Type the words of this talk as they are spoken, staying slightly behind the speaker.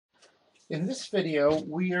In this video,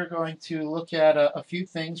 we are going to look at a few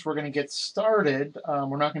things. We're going to get started.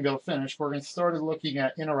 We're not going to be able to finish. We're going to start looking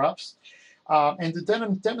at interrupts. And to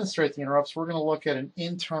demonstrate the interrupts, we're going to look at an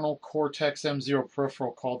internal Cortex M0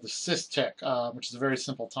 peripheral called the Systick, which is a very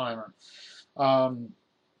simple timer. And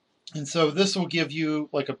so this will give you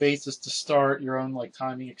like a basis to start your own like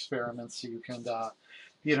timing experiments, so you can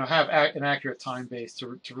have an accurate time base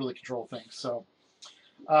to really control things. So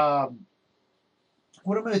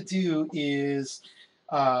what I'm going to do is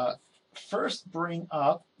first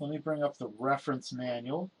let me bring up the reference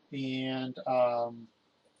manual. And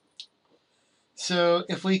so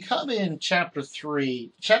if we come in Chapter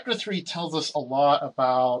 3 tells us a lot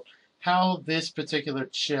about how this particular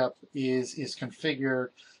chip is configured,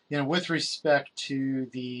 with respect to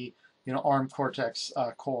the ARM Cortex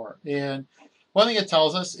core. And one thing it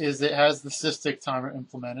tells us is it has the Systick timer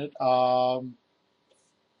implemented.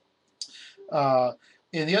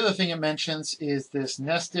 And the other thing it mentions is this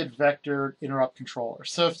nested vector interrupt controller.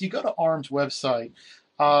 So if you go to ARM's website,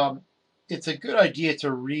 it's a good idea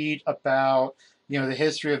to read about the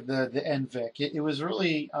history of the NVIC. It was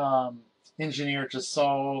really engineered to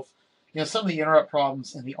solve some of the interrupt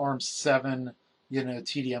problems in the ARM 7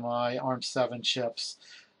 TDMI ARM 7 chips.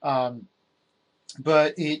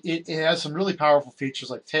 But it has some really powerful features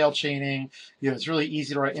like tail chaining. It's really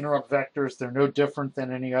easy to write interrupt vectors. They're no different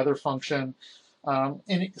than any other function.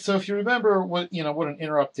 And so if you remember what an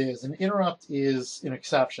interrupt is an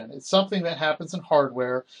exception. It's something that happens in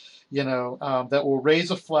hardware, that will raise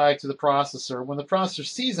a flag to the processor. When the processor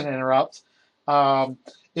sees an interrupt,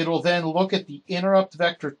 it will then look at the interrupt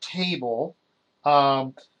vector table,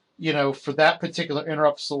 for that particular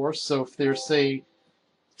interrupt source. So if there's, say,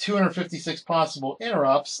 256 possible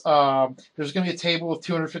interrupts, there's going to be a table with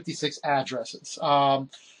 256 addresses.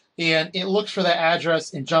 And it looks for that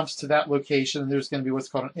address and jumps to that location, and there's going to be what's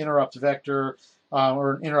called an interrupt vector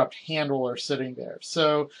or an interrupt handler sitting there.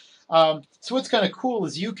 So what's kind of cool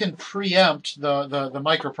is you can preempt the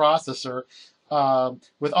microprocessor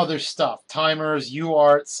with other stuff, timers,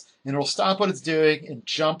 UARTs, and it'll stop what it's doing and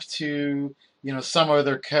jump to some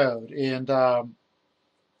other code, and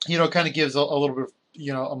it kind of gives a little bit of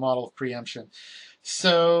a model of preemption.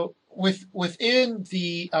 So within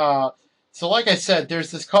the so like I said, there's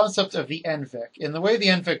this concept of the NVIC. And the way the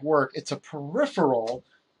NVIC works, it's a peripheral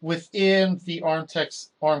within the ARM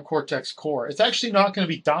Cortex core. It's actually not going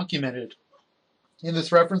to be documented in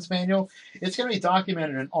this reference manual. It's going to be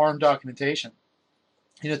documented in ARM documentation.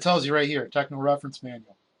 And it tells you right here, technical reference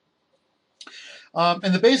manual.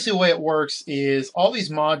 And the basic way it works is all these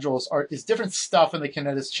modules is different stuff in the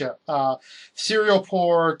Kinetis chip. Serial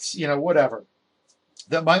ports, whatever,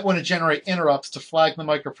 that might want to generate interrupts to flag the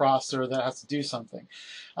microprocessor that has to do something.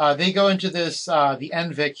 They go into this, the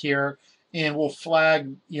NVIC here, and will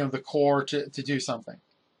flag, the core to do something.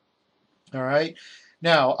 All right.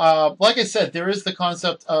 Now, like I said, there is the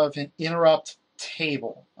concept of an interrupt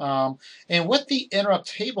table. And what the interrupt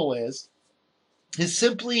table is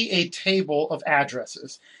simply a table of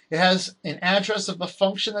addresses. It has an address of the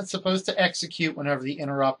function that's supposed to execute whenever the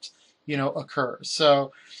interrupt, occurs.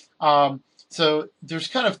 So there's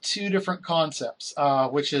kind of two different concepts,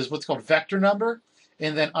 which is what's called vector number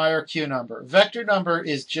and then IRQ number. Vector number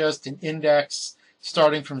is just an index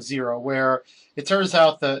starting from 0, where it turns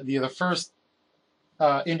out the first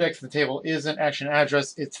index of the table isn't actually an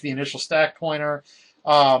address, it's the initial stack pointer.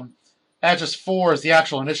 Address 4 is the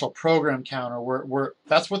actual initial program counter, where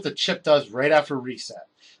that's what the chip does right after reset.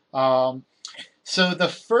 So the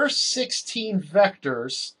first 16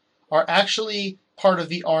 vectors are actually part of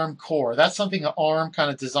the ARM core. That's something that ARM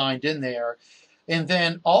kind of designed in there. And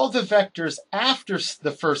then all the vectors after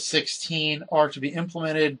the first 16 are to be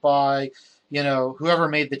implemented by, whoever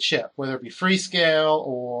made the chip, whether it be Freescale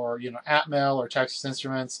or, Atmel or Texas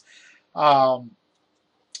Instruments.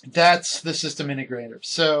 That's the system integrator.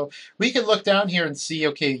 So we can look down here and see,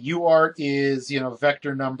 okay, UART is,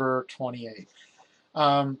 vector number 28.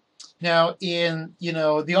 Now in,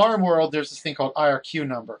 the ARM world, there's this thing called IRQ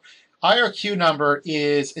number. IRQ number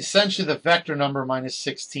is essentially the vector number minus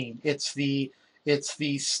 16. It's the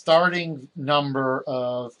starting number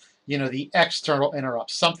of the external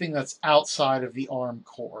interrupts, something that's outside of the ARM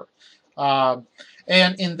core. And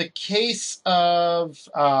in the case of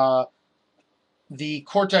the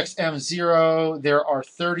Cortex M0, there are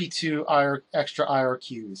 32 extra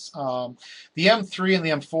IRQs. The M3 and the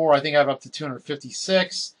M4, I think, have up to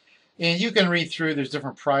 256. And you can read through, there's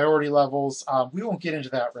different priority levels. We won't get into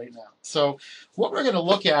that right now. So what we're going to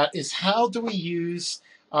look at is how do we use,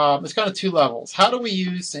 it's kind of two levels. How do we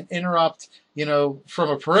use an interrupt, from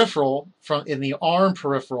a peripheral, in the ARM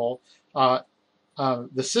peripheral,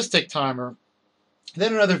 the Systick timer.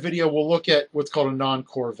 Then another video we'll look at what's called a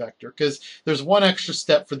non-core vector, because there's one extra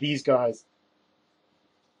step for these guys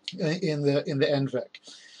in the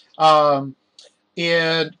NVEC.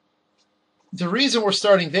 And the reason we're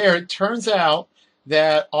starting there, it turns out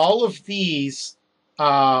that all of these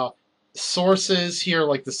sources here,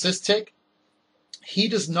 like the Systick, he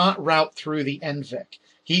does not route through the NVEC.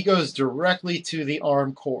 He goes directly to the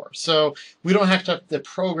ARM core. So we don't have to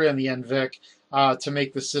program the NVEC to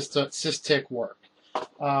make the Systick work.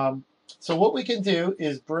 So what we can do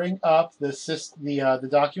is bring up the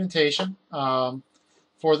documentation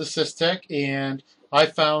for the Systick, and I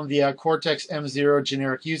found the Cortex M0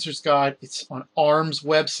 generic user's guide. It's on ARM's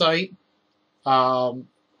website, and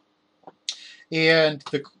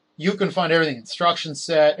you can find everything, instruction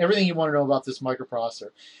set, everything you want to know about this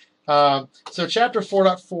microprocessor. So chapter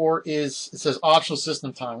 4.4 it says optional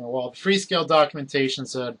system timer. Well, the Freescale documentation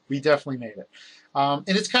said we definitely made it. And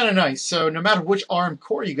it's kind of nice. So no matter which ARM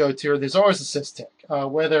core you go to, there's always a Systick.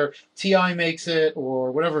 Whether TI makes it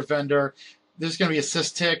or whatever vendor, there's going to be a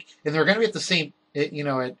Systick, and they're going to be at the same, at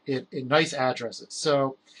nice addresses.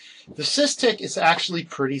 So the Systick is actually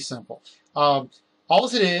pretty simple. All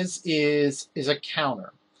it is a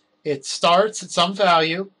counter. It starts at some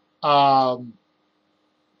value, and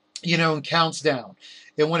counts down.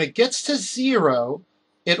 And when it gets to 0,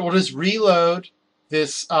 it will just reload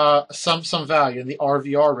this some value in the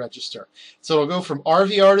RVR register. So it'll go from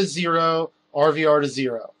RVR to 0, RVR to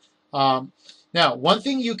 0. Now, one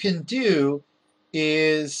thing you can do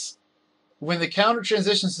is when the counter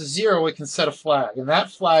transitions to 0, it can set a flag, and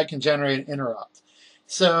that flag can generate an interrupt.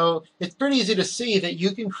 So it's pretty easy to see that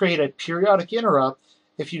you can create a periodic interrupt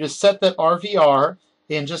if you just set that RVR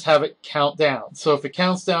and just have it count down. So if it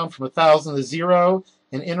counts down from 1,000 to 0,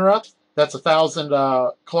 an interrupt, that's 1,000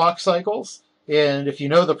 clock cycles. And if you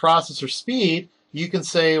know the processor speed, you can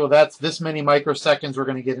say, well, that's this many microseconds we're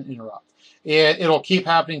going to get an interrupt. And it'll keep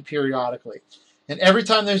happening periodically. And every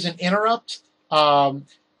time there's an interrupt,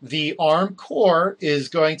 the ARM core is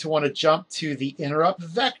going to want to jump to the interrupt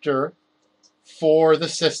vector for the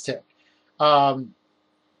Systick.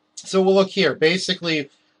 So we'll look here. Basically,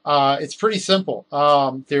 it's pretty simple.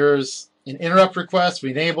 There's an interrupt request.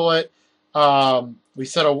 We enable it. We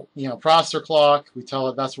set a processor clock. We tell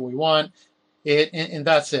it that's what we want. And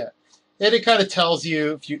that's it. And it kind of tells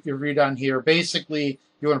you, if you read on here, basically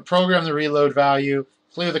you want to program the reload value,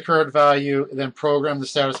 clear the current value, and then program the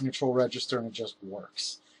status and control register, and it just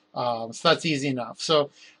works. So that's easy enough.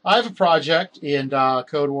 So I have a project in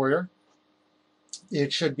CodeWarrior.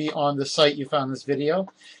 It should be on the site you found this video.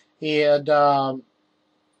 And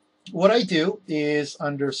what I do is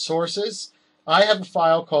under sources, I have a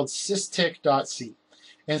file called systick.c.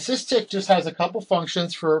 And Systick just has a couple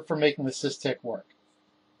functions for making the Systick work.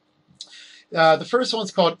 The first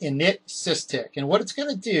one's called init Systick. And what it's going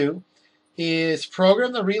to do is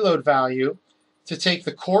program the reload value to take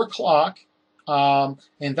the core clock, and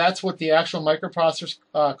that's what the actual microprocessor's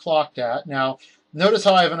clocked at. Now, notice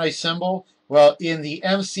how I have a nice symbol. Well, in the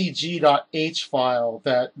mcg.h file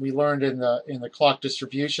that we learned in the clock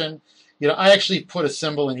distribution, I actually put a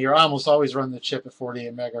symbol in here. I almost always run the chip at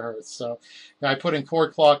 48 megahertz. So I put in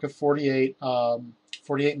core clock of 48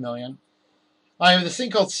 million. I have this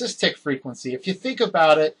thing called Systick frequency. If you think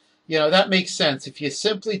about it, that makes sense. If you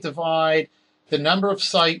simply divide the number of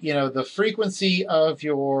the frequency of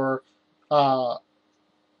your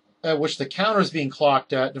at which the counter is being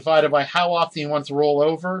clocked at, divided by how often you want to roll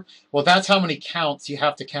over, well, that's how many counts you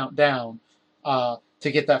have to count down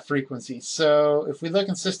to get that frequency. So if we look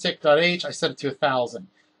in systick.h, I set it to 1,000.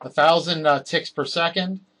 1,000 ticks per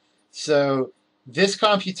second. So this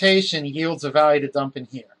computation yields a value to dump in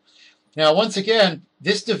here. Now, once again,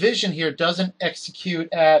 this division here doesn't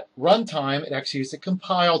execute at runtime. It executes at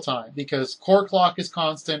compile time because core clock is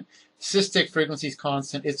constant. Systick frequency is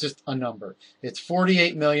constant. It's just a number. It's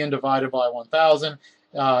 48 million divided by 1,000.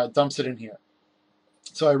 Dumps it in here.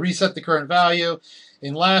 So I reset the current value.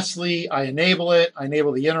 And lastly, I enable it. I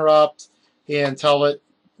enable the interrupt and tell it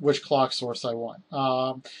which clock source I want.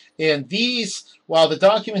 And these, while the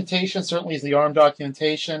documentation certainly is the ARM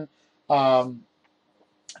documentation, the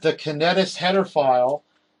Kinetis header file,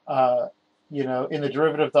 in the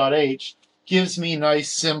derivative.h gives me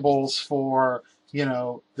nice symbols for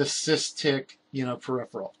the Systick,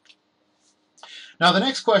 peripheral. Now the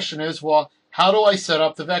next question is, well, how do I set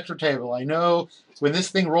up the vector table? I know when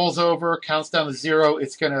this thing rolls over, counts down to 0,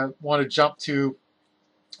 it's going to want to jump to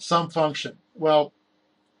some function. Well,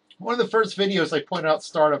 one of the first videos I pointed out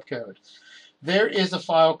startup code. There is a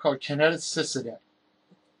file called Kinetis Systick.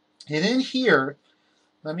 And in here,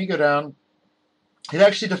 let me go down. it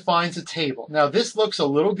actually defines a table. Now this looks a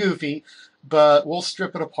little goofy, but we'll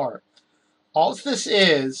strip it apart. All this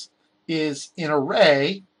is an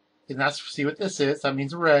array, and that's, see what this is, that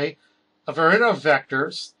means array, of array of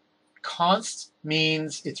vectors. Const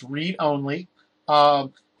means it's read-only,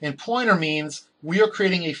 and pointer means we are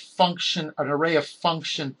creating a function, an array of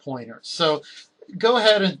function pointers. So go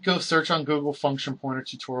ahead and go search on Google function pointer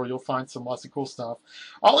tutorial. You'll find lots of cool stuff.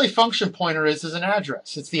 All a function pointer is an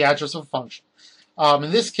address. It's the address of a function.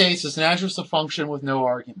 In this case, it's an address of function with no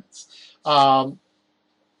arguments.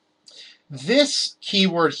 This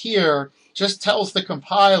keyword here just tells the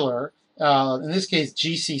compiler, in this case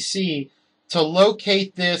GCC, to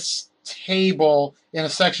locate this table in a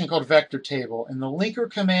section called vector table. And the linker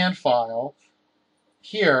command file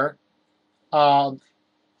here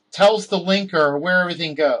tells the linker where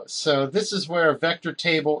everything goes. So this is where a vector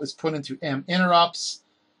table is put into minterrupts.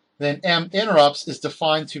 Then minterrupts is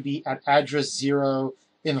defined to be at address 0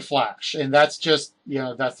 in the flash. And that's just,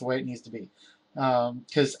 that's the way it needs to be.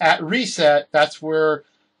 Because at reset, that's where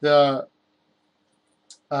the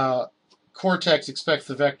Cortex expects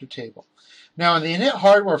the vector table. Now in the init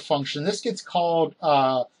hardware function, this gets called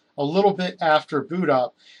a little bit after boot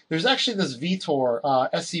up. There's actually this VTOR,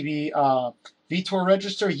 SCB VTOR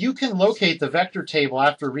register. You can locate the vector table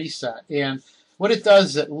after reset. And what it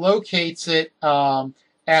does is it locates it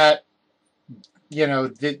at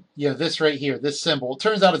this right here, this symbol. It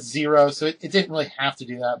turns out it's 0, so it didn't really have to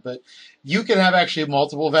do that, but you can have actually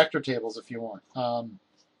multiple vector tables if you want.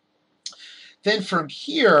 Then from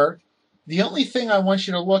here, the only thing I want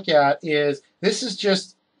you to look at is this is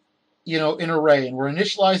just an array, and we're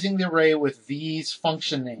initializing the array with these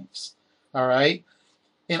function names. All right,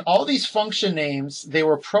 and all these function names, they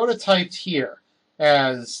were prototyped here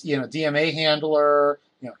as DMA handler.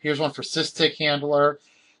 Here's one for Systick handler.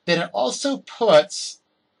 Then it also puts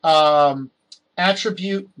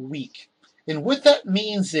attribute weak. And what that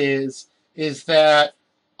means is that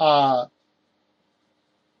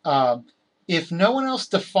if no one else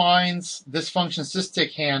defines this function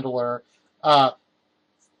Systick handler,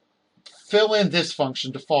 fill in this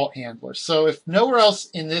function default handler. So if nowhere else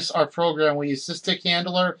in our program we use Systick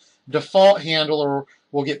handler, default handler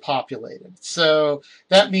will get populated. So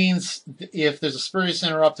that means if there's a spurious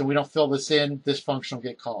interrupt and we don't fill this in, this function will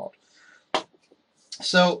get called.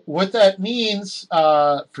 So what that means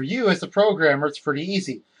for you as a programmer, it's pretty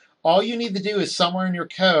easy. All you need to do is somewhere in your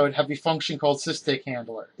code have a function called Systick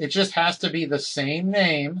handler. It just has to be the same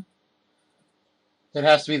name. It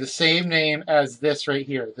has to be the same name as this right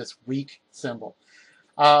here, this weak symbol.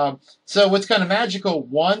 So what's kind of magical,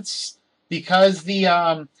 once the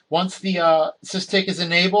Systick is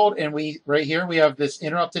enabled, and right here we have this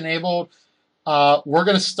interrupt enabled, we're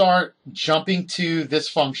going to start jumping to this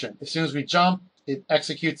function. As soon as we jump, it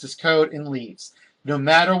executes this code and leaves, no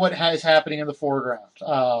matter what is happening in the foreground.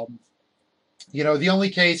 The only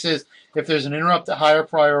case is if there's an interrupt at higher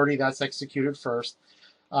priority, that's executed first.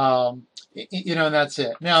 And that's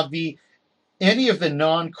it. Now, any of the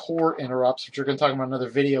non-core interrupts, which we're going to talk about in another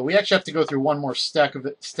video, we actually have to go through one more step,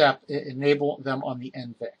 enable them on the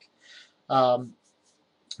NVIC.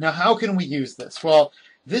 Now, how can we use this? Well,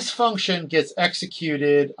 this function gets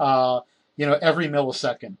executed every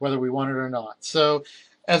millisecond, whether we want it or not. So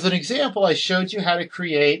as an example, I showed you how to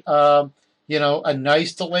create a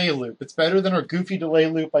nice delay loop. It's better than our goofy delay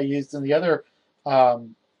loop I used in the other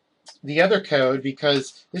code,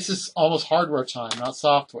 because this is almost hardware time, not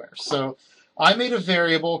software. So I made a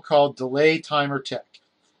variable called delay timer tick,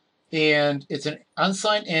 and it's an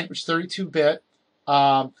unsigned int, which is 32-bit.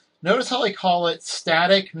 Notice how I call it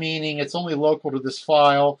static, meaning it's only local to this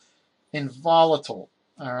file, and volatile.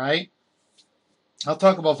 All right, I'll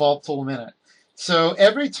talk about volatile in a minute. So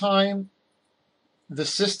every time the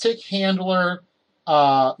Systick handler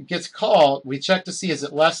gets called, we check to see is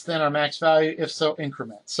it less than our max value. If so,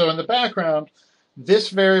 increment. So in the background, this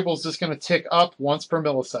variable is just going to tick up once per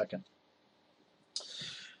millisecond.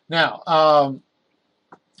 Now,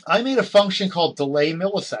 I made a function called delay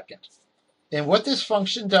millisecond. And what this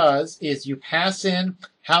function does is you pass in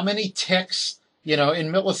how many ticks, in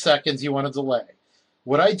milliseconds you want to delay.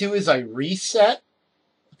 What I do is I reset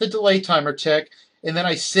the delay timer tick, and then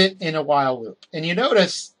I sit in a while loop. And you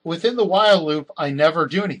notice within the while loop, I never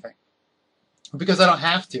do anything because I don't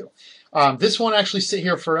have to. This won't actually sit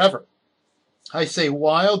here forever. I say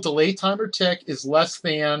while delay timer tick is less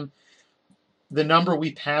than the number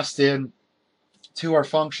we passed in to our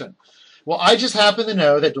function. Well, I just happen to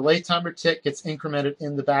know that delay timer tick gets incremented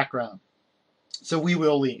in the background. So we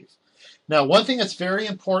will leave. Now, one thing that's very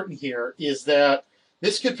important here is that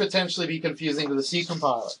this could potentially be confusing to the C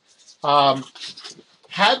compiler.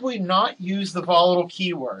 Had we not used the volatile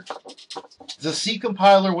keyword, the C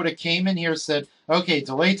compiler would have came in here and said, okay,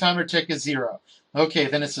 delay timer tick is 0. Okay,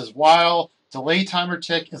 then it says while delay timer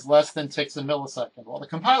tick is less than ticks a millisecond. Well, the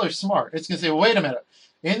compiler's smart. It's going to say, well, wait a minute.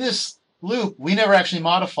 In this loop, we never actually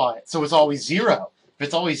modify it, so it's always 0. If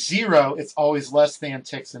it's always 0, it's always less than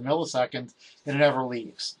ticks a millisecond, and it never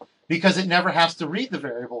leaves. Because it never has to read the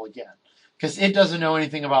variable again, because it doesn't know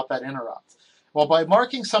anything about that interrupt. Well, by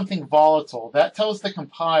marking something volatile, that tells the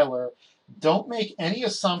compiler, don't make any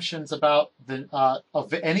assumptions about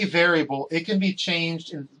of any variable. It can be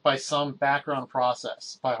changed by some background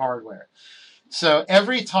process, by hardware. So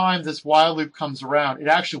every time this while loop comes around, it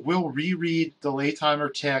actually will reread delay timer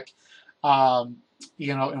tick, and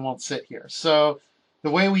won't sit here. So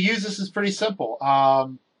the way we use this is pretty simple.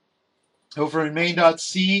 Over in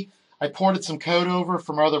main.c, I ported some code over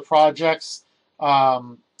from other projects.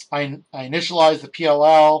 I initialized the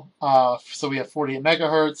PLL, so we have 48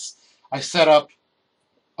 megahertz. I set up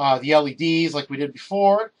the LEDs like we did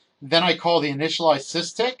before. Then I call the initialize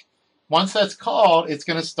Systick. Once that's called, it's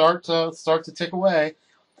going to start to tick away.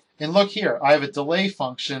 And look here, I have a delay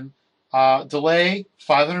function. Delay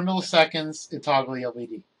 500 milliseconds and toggle the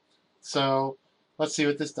LED. So let's see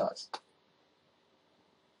what this does.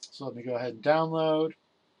 So let me go ahead and download.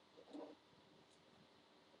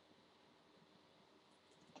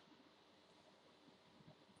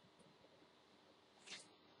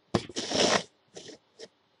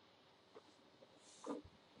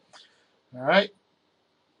 All right,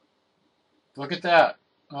 look at that.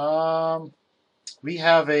 We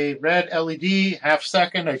have a red LED, half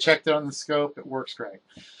second. I checked it on the scope. It works great.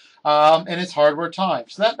 And it's hardware time.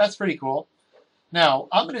 So that's pretty cool. Now,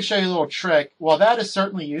 I'm going to show you a little trick. Well, that is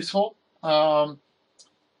certainly useful.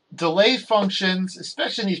 Delay functions,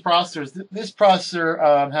 especially in these processors, this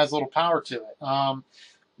processor has a little power to it.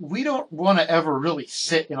 We don't want to ever really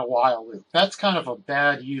sit in a while loop. That's kind of a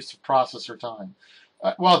bad use of processor time.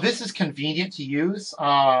 While this is convenient to use,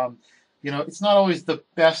 it's not always the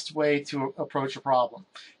best way to approach a problem.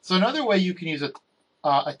 So another way you can use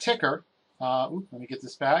a ticker. Let me get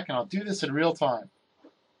this back, and I'll do this in real time.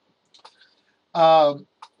 I'm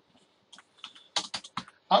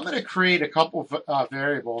going to create a couple of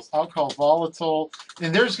variables. I'll call volatile,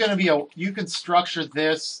 and there's going to be you can structure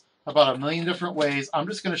this about 1,000,000 different ways. I'm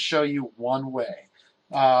just going to show you one way.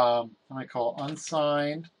 I'm going to call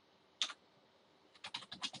unsigned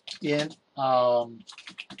int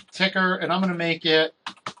ticker, and I'm going to make it,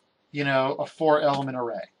 a 4-element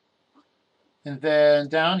array. And then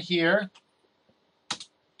down here,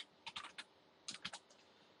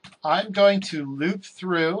 I'm going to loop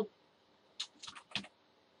through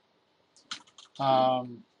I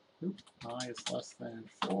is less than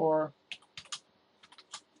 4.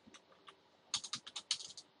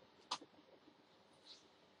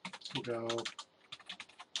 We'll go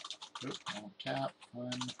cap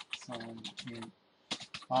unsigned int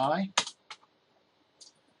I.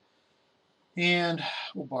 And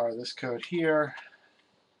we'll borrow this code here.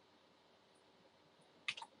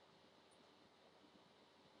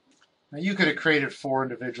 Now you could have created 4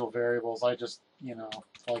 individual variables. I just,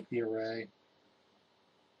 like the array.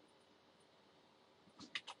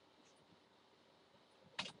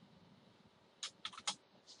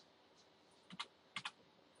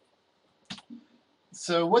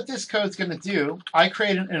 So what this code is going to do, I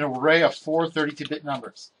created an array of 4 32-bit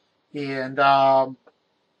numbers, and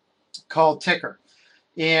called ticker.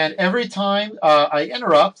 And every time I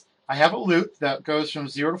interrupt, I have a loop that goes from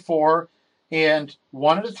 0 to 4, and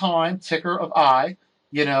one at a time, ticker of I,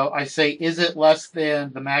 I say, is it less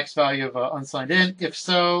than the max value of unsigned int? If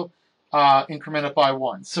so, increment it by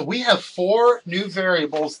 1. So we have 4 new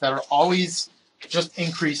variables that are always just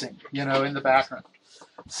increasing, in the background.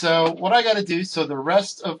 So what I got to do, so the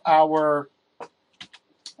rest of our,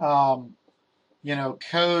 code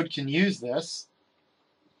can use this.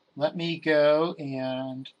 Let me go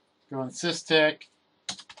in Systick,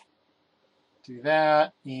 do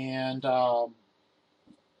that, and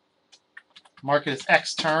mark it as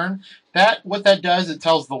xturn. What that does, it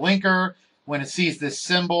tells the linker when it sees this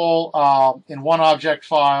symbol in one object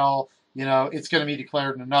file, it's going to be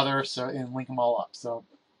declared in another, and link them all up. So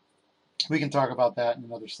we can talk about that in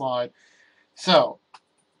another slide. So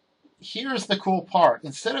here's the cool part.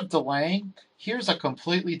 Instead of delaying, here's a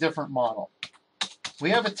completely different model.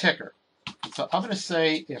 We have a ticker. So I'm going to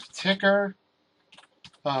say if ticker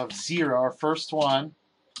of 0, our first one,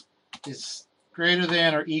 is greater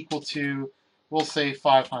than or equal to, we'll say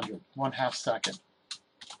 500, 1/2 second.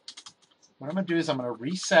 What I'm going to do is I'm going to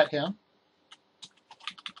reset him.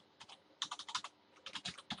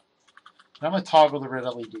 And I'm going to toggle the red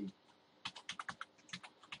LED.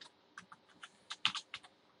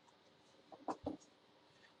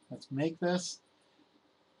 let's make this.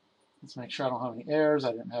 Let's make sure I don't have any errors.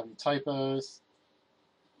 I didn't have any typos.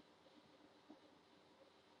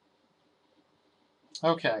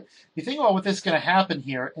 Okay, you think about what this is going to happen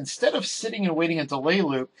here. Instead of sitting and waiting a delay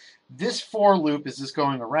loop, this for loop is just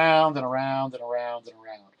going around and around and around and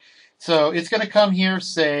around. So it's going to come here,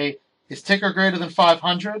 say, is ticker greater than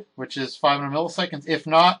 500, which is 500 milliseconds? If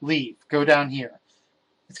not, leave. Go down here.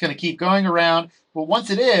 It's going to keep going around. But once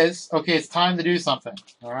it is, okay, it's time to do something.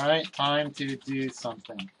 All right, time to do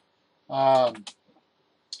something.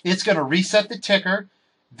 It's going to reset the ticker,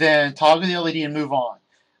 then toggle the LED and move on.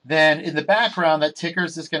 Then in the background, that ticker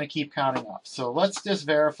is just going to keep counting up. So let's just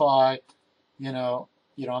verify, I'm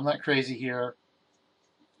not crazy here.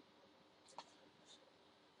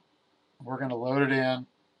 We're going to load it in,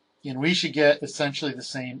 and we should get essentially the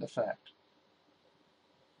same effect.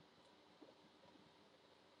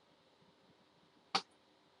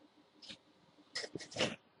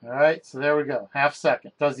 All right, so there we go, half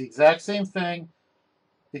second. Does the exact same thing,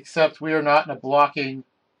 except we are not in a blocking,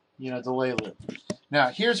 delay loop. Now,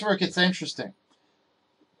 here's where it gets interesting.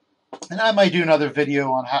 And I might do another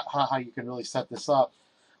video on how you can really set this up.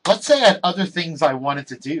 Let's say I had other things I wanted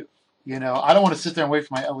to do. I don't want to sit there and wait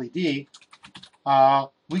for my LED.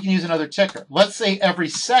 We can use another ticker. Let's say every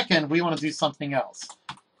second we want to do something else.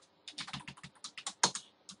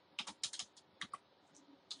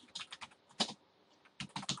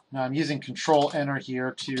 Now I'm using Control-Enter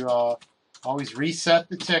here to always reset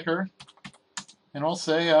the ticker. And we'll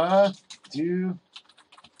say, do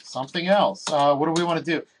something else. What do we want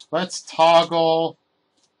to do? Let's toggle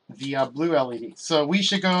the blue LED. So we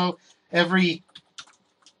should go every,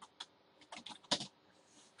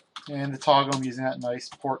 and the toggle, I'm using that nice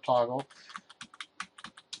port toggle.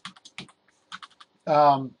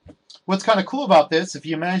 What's kind of cool about this, if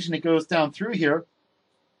you imagine it goes down through here,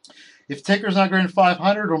 if ticker's not greater than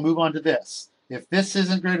 500, we'll move on to this. If this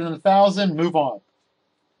isn't greater than 1,000, move on.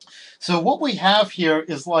 So what we have here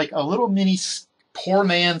is like a little mini poor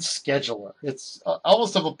man's scheduler. It's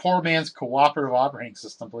almost of a poor man's cooperative operating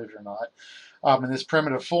system, believe it or not, in this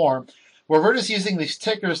primitive form, where we're just using these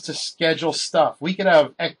tickers to schedule stuff. We could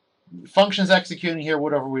have functions executing here,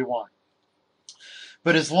 whatever we want.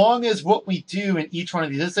 But as long as what we do in each one of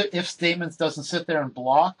these if statements doesn't sit there and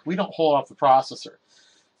block, we don't hold off the processor.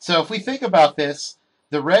 So if we think about this,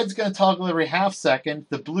 the red's going to toggle every half second,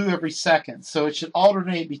 the blue every second. So it should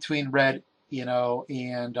alternate between red,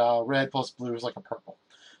 and red plus blue is like a purple.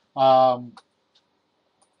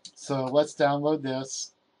 So let's download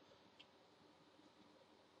this.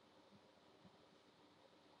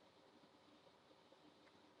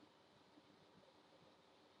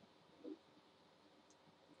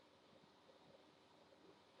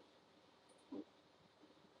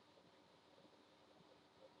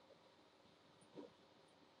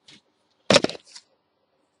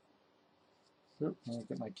 Let me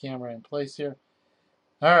get my camera in place here.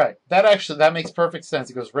 All right, that makes perfect sense.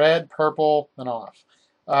 It goes red, purple, and off.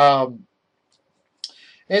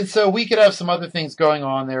 And so we could have some other things going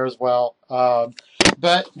on there as well.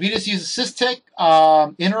 But we just use a Systick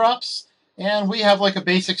interrupts, and we have like a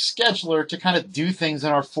basic scheduler to kind of do things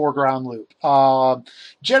in our foreground loop.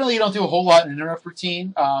 Generally, you don't do a whole lot in interrupt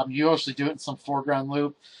routine. You usually do it in some foreground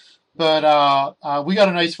loop. But we got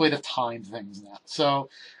a nice way to time things now. So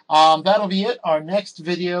that'll be it. Our next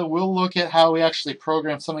video, we'll look at how we actually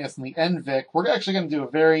program something that's in the NVIC. We're actually going to do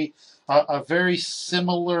a very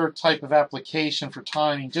similar type of application for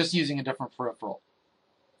timing, just using a different peripheral.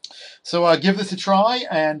 So give this a try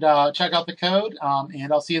and check out the code,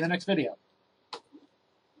 and I'll see you in the next video.